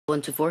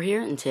124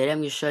 here, and today I'm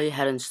going to show you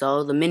how to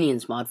install the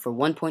Minions mod for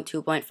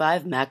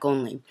 1.2.5 Mac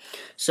only.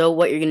 So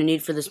what you're going to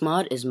need for this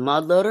mod is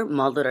Modloader,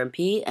 Modloader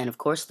MP, and of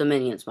course the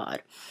Minions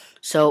mod.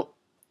 So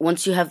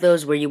once you have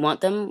those where you want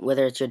them,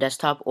 whether it's your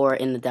desktop or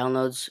in the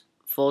downloads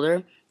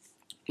folder,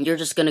 you're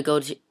just going to go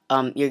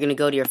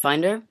to your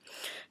Finder,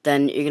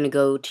 then you're going to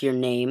go to your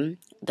name,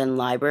 then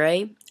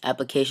Library,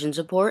 Application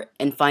Support,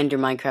 and find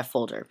your Minecraft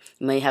folder.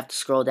 You may have to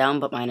scroll down,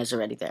 but mine is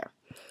already there.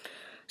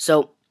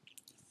 So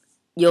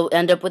you'll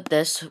end up with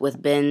this,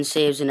 with bin,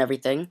 saves, and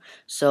everything.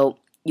 So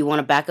you want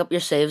to back up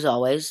your saves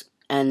always,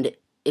 and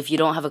if you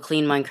don't have a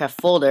clean Minecraft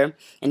folder,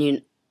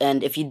 and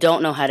if you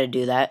don't know how to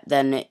do that,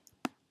 then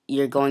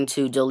you're going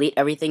to delete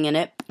everything in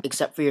it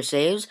except for your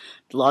saves,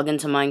 log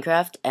into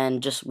Minecraft,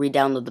 and just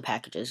re-download the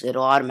packages.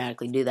 It'll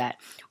automatically do that.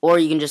 Or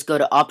you can just go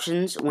to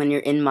Options when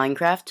you're in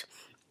Minecraft.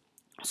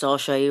 So I'll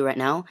show you right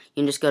now.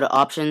 You can just go to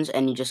Options,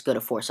 and you just go to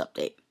Force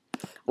Update.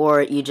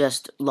 Or you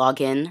just log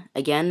in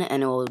again,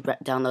 and it will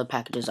download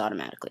packages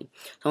automatically.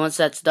 So once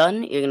that's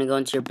done, you're going to go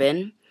into your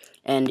bin,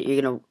 and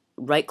you're going to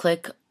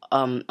right-click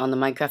on the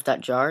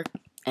Minecraft.jar,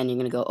 and you're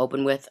going to go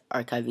Open with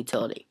Archive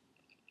Utility.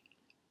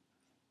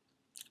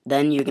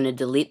 Then you're going to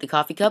delete the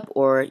coffee cup,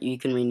 or you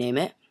can rename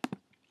it,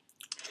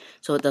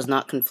 so it does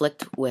not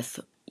conflict with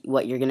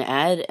what you're going to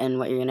add, and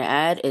what you're going to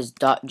add is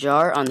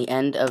 .jar on the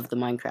end of the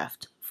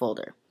Minecraft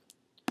folder.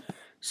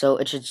 So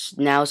it should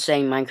now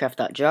say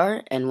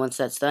Minecraft.jar, and once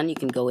that's done, you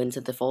can go into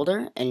the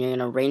folder, and you're going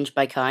to arrange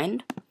by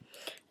kind,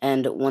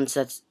 and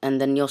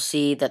then you'll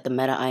see that the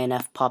meta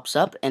INF pops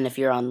up, and if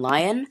you're on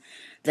lion,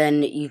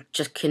 then you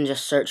can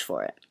just search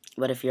for it.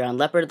 But if you're on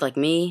leopard like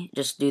me,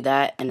 just do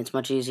that, and it's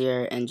much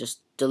easier, and just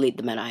delete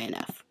the meta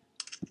INF.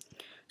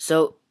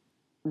 So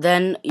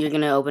then you're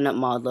going to open up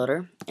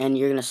Modloader, and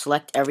you're going to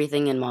select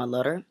everything in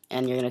Modloader,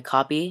 and you're going to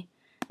copy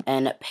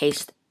and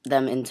paste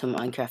them into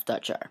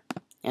Minecraft.jar.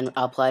 And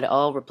apply to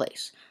all,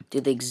 replace. Do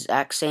the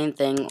exact same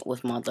thing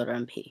with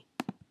Modloader MP.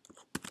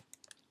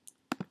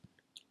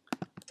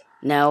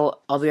 Now,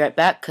 I'll be right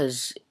back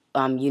because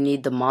you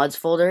need the mods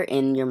folder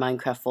in your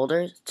Minecraft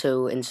folder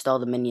to install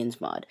the Minions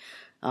mod.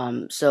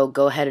 So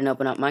go ahead and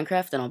open up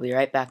Minecraft, and I'll be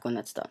right back when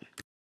that's done.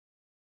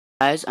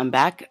 Guys, I'm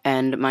back,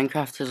 and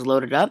Minecraft has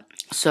loaded up.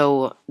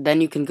 So then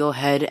you can go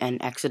ahead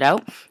and exit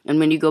out. And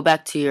when you go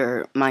back to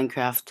your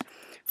Minecraft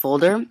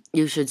folder,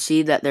 you should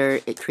see that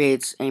it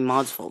creates a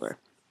mods folder.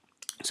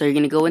 So you're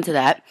going to go into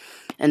that,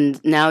 and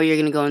now you're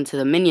going to go into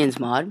the Minions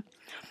mod,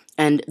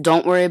 and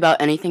don't worry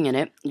about anything in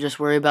it, just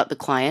worry about the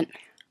client.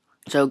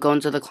 So go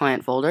into the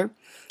client folder,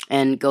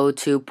 and go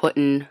to Put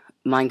in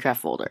Minecraft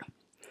folder.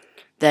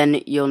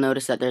 Then you'll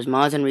notice that there's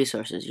mods and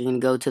resources. You're going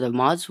to go to the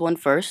mods one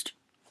first,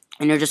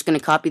 and you're just going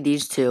to copy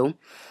these two,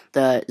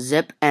 the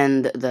zip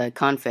and the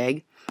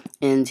config,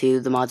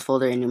 into the mods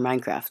folder in your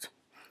Minecraft.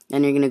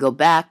 Then you're going to go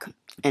back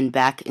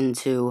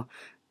into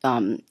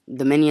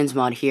the Minions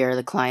mod here,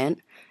 the client,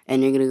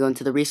 and you're going to go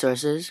into the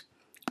resources,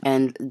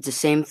 and the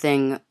same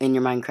thing in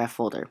your Minecraft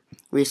folder.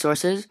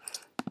 Resources,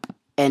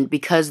 and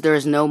because there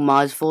is no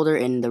mods folder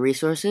in the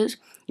resources,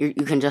 you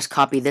can just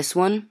copy this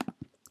one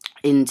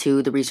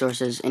into the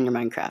resources in your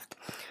Minecraft.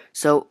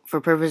 So for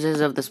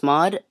purposes of this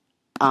mod,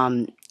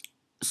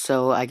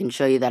 so I can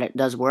show you that it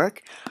does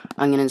work,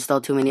 I'm going to install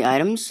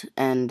Toomanyitems,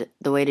 and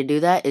the way to do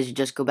that is you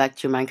just go back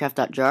to your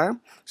Minecraft.jar,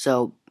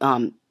 so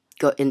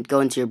go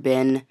into your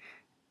bin,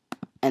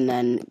 and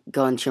then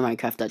go into your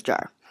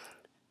Minecraft.jar.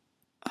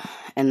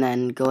 And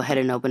then go ahead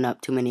and open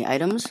up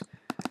Toomanyitems,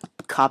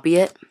 copy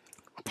and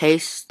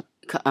paste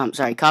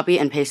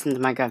into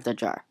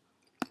Minecraft.jar.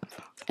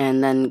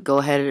 And then go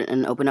ahead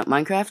and open up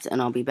Minecraft,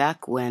 and I'll be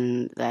back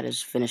when that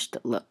is finished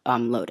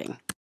loading.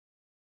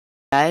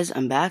 Guys,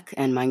 I'm back,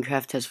 and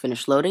Minecraft has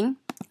finished loading.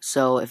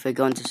 So if I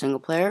go into single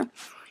player,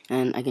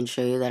 and I can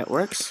show you that it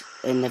works,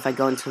 and if I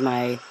go into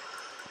my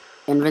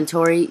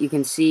inventory, you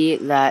can see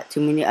that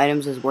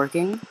Toomanyitems is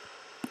working,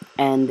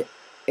 and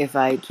if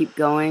I keep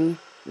going,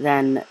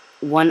 then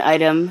one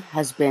item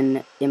has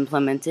been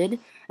implemented,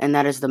 and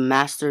that is the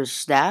Master's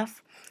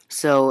Staff.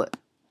 So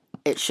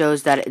it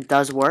shows that it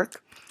does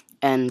work,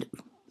 and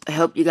I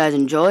hope you guys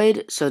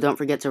enjoyed. So don't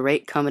forget to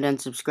rate, comment,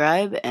 and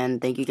subscribe,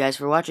 and thank you guys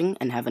for watching,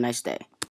 and have a nice day.